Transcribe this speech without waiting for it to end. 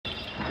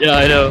Yeah,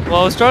 I know.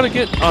 Well, I was trying to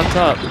get on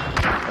top.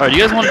 Alright, you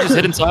guys want to just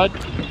hit inside?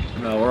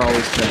 No, we're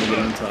always trying to get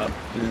on top.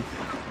 Yeah.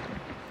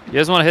 You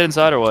guys want to hit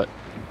inside or what?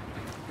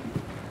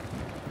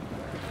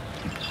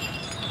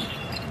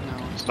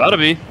 No. It's about to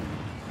be.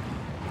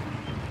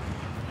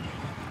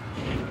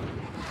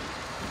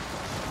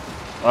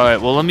 Alright,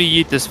 well let me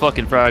yeet this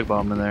fucking frag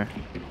bomb in there.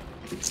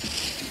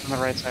 On the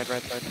right side,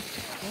 right side.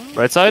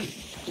 Right side?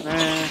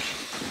 Eh.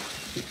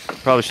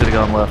 Probably should have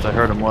gone left. I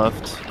heard him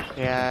left.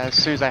 Yeah, as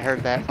soon as I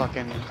heard that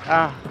fucking...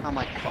 I'm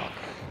like, fuck.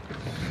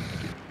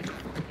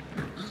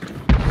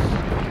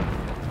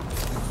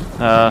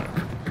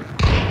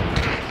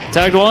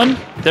 Tagged one.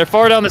 They're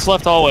far down this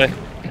left hallway.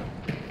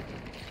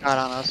 Got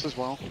on us as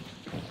well.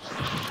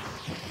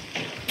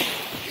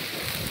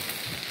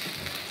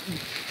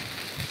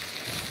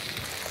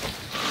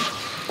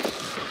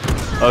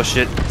 Oh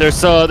shit.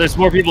 There's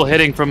more people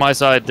hitting from my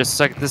side. The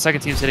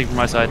second team's hitting from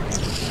my side.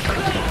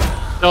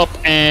 Nope,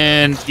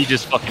 and he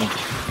just fucking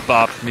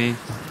bopped me.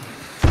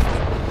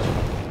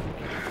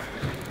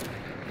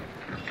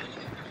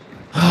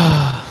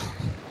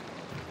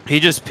 He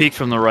just peeked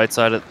from the right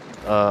side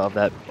of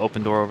that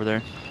open door over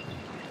there.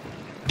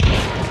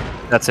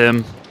 That's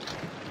him.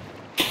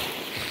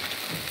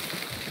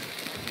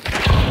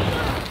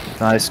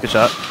 Nice, good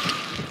shot.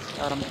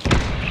 Got him.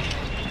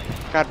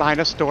 Got behind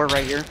us, door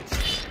right here.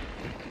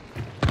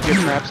 You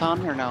have traps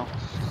on or no?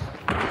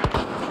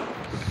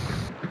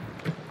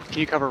 Can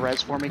you cover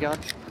res for me, God?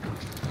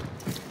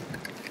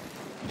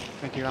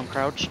 Thank you, I'm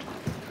crouched.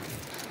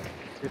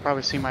 You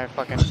probably see my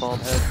fucking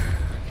bald head.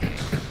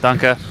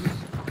 Danke.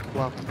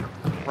 Well,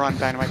 run,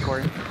 dynamite,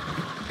 Corey.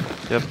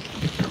 Yep.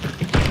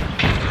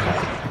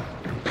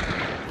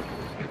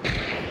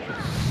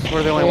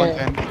 We're the only ones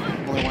in.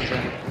 Only ones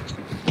in.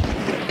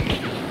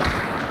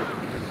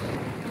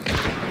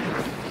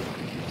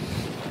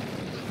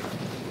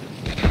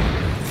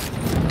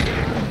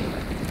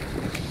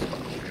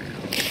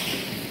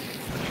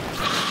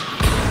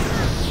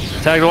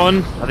 Tagged one.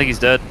 I think he's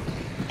dead.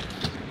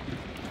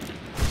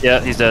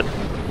 Yeah, he's dead.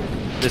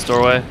 This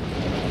doorway.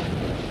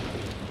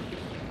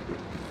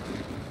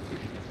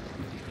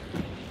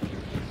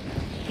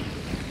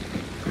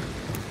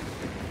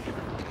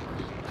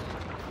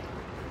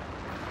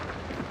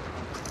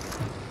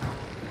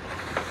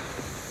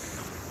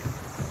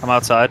 I'm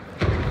outside.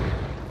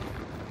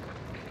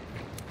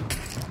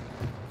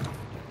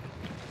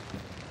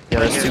 Yeah,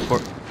 there's two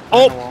port.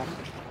 Oh!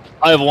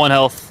 I have 1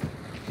 health.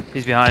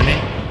 He's behind me.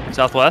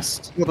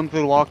 Southwest. Kill them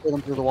through the wall, kill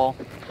them through the wall.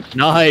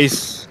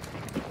 Nice.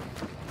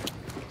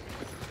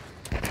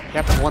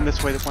 Yep, one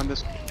this way, one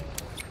this way.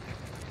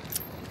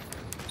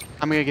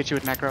 I'm gonna get you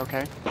with Necro,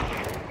 okay?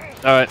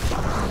 Alright.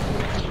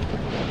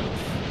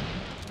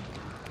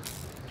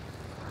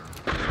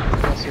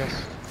 Yes,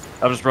 yes.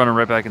 I'm just running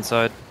right back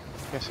inside.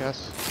 Yes,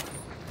 yes.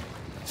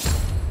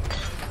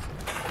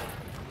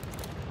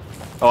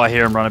 Oh, I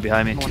hear him running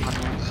behind me.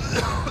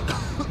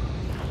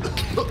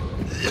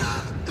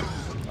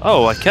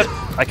 Oh, I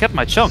kept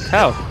my chunk.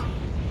 How?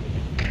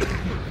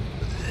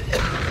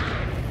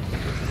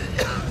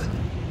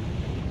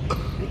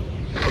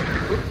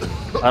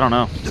 I don't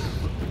know.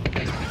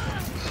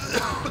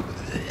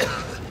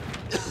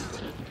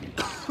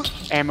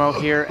 Ammo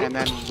here and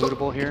then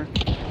lootable here.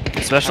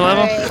 Special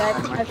ammo?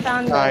 Alright, I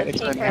found the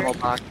it's an ammo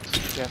box.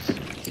 Yes.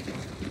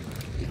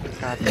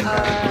 God,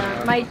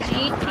 my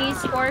GT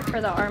score for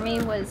the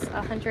army was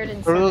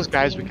 117. Who are those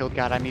guys we killed?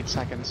 God, I need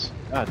seconds.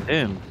 God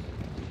damn.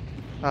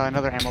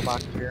 Another ammo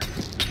box here.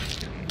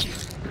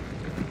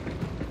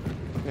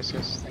 Yes,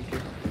 yes, thank you.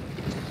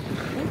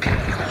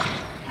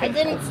 I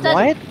didn't study.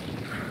 What?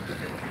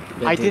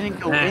 I didn't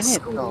go in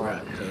it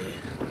though.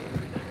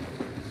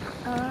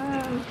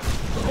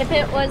 If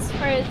it was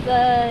for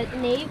the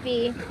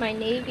Navy, my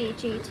Navy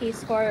GT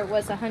score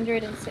was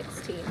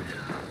 116.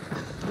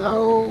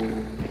 No.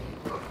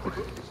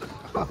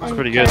 That's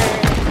pretty good.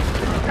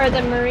 For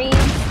the Marines,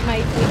 my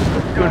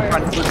GT Two in score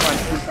front, two in front,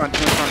 two in front,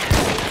 two in front.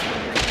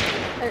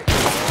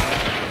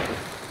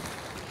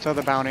 13. So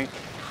the bounty.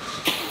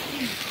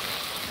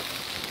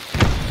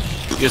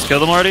 You guys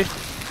killed him already?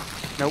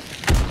 Nope.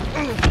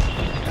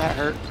 That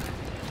hurt.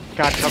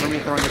 God, cover me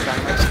throwing the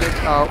dynamite stick.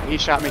 Oh, he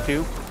shot me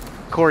too.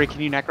 Corey,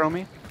 can you necro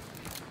me?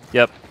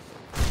 Yep.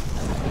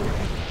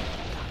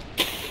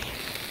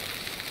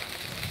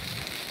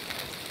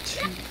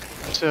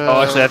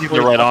 Oh, actually, I think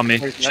they're right on me.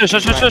 Shush,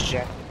 shush, shush, shush.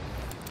 Yeah.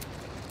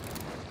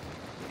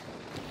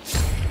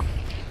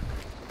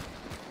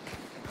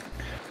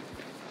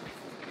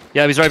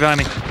 Yeah, he's right behind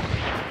me.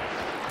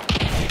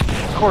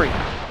 Corey,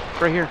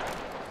 right here.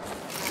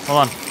 Hold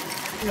on.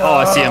 Oh,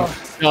 I see him.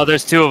 No,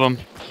 there's 2 of them.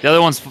 The other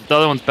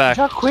one's back.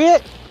 Chuck,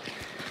 quit!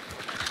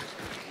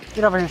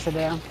 Get over here and sit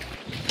down.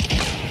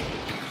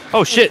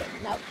 Oh shit.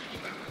 No.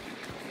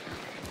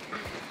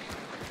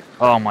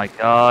 Oh my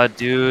god,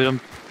 dude.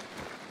 I'm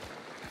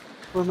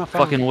Where's my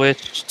phone? fucking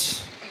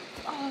witched.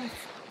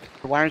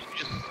 Why aren't you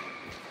just...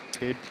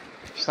 Dude,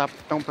 stop,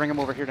 don't bring him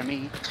over here to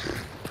me.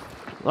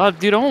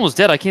 Dude, I'm almost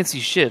dead. I can't see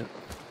shit.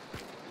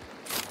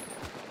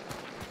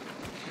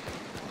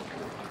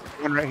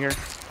 One right here.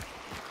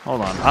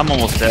 Hold on. I'm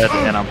almost dead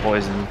and I'm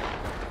poisoned.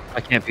 I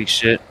can't be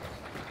shit.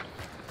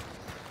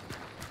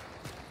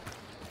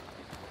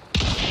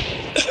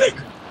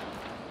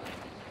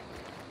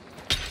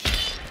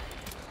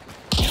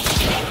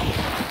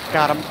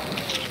 Got him.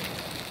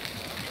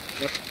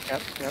 Yep.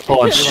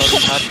 Punch.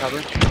 Reloading, hot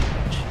cover.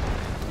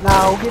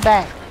 No, get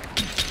back.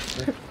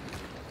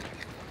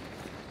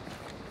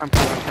 I'm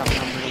coming.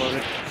 I'm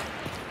reloaded.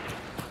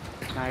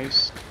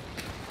 Nice.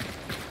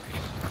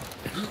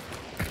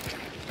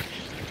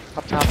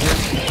 Up top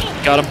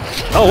here. Got him.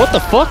 Oh, what the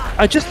fuck?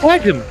 I just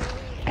tagged him.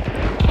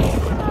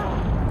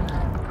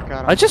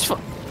 Got him. I just.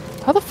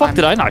 How the fuck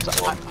did I not?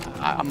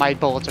 My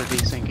bullets are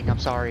desyncing. I'm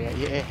sorry.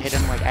 It hit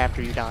him like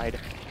after you died.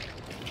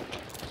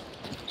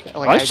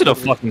 Like, I should have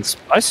fucking.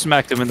 I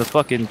smacked him in the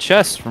fucking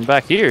chest from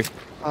back here.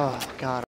 Oh god.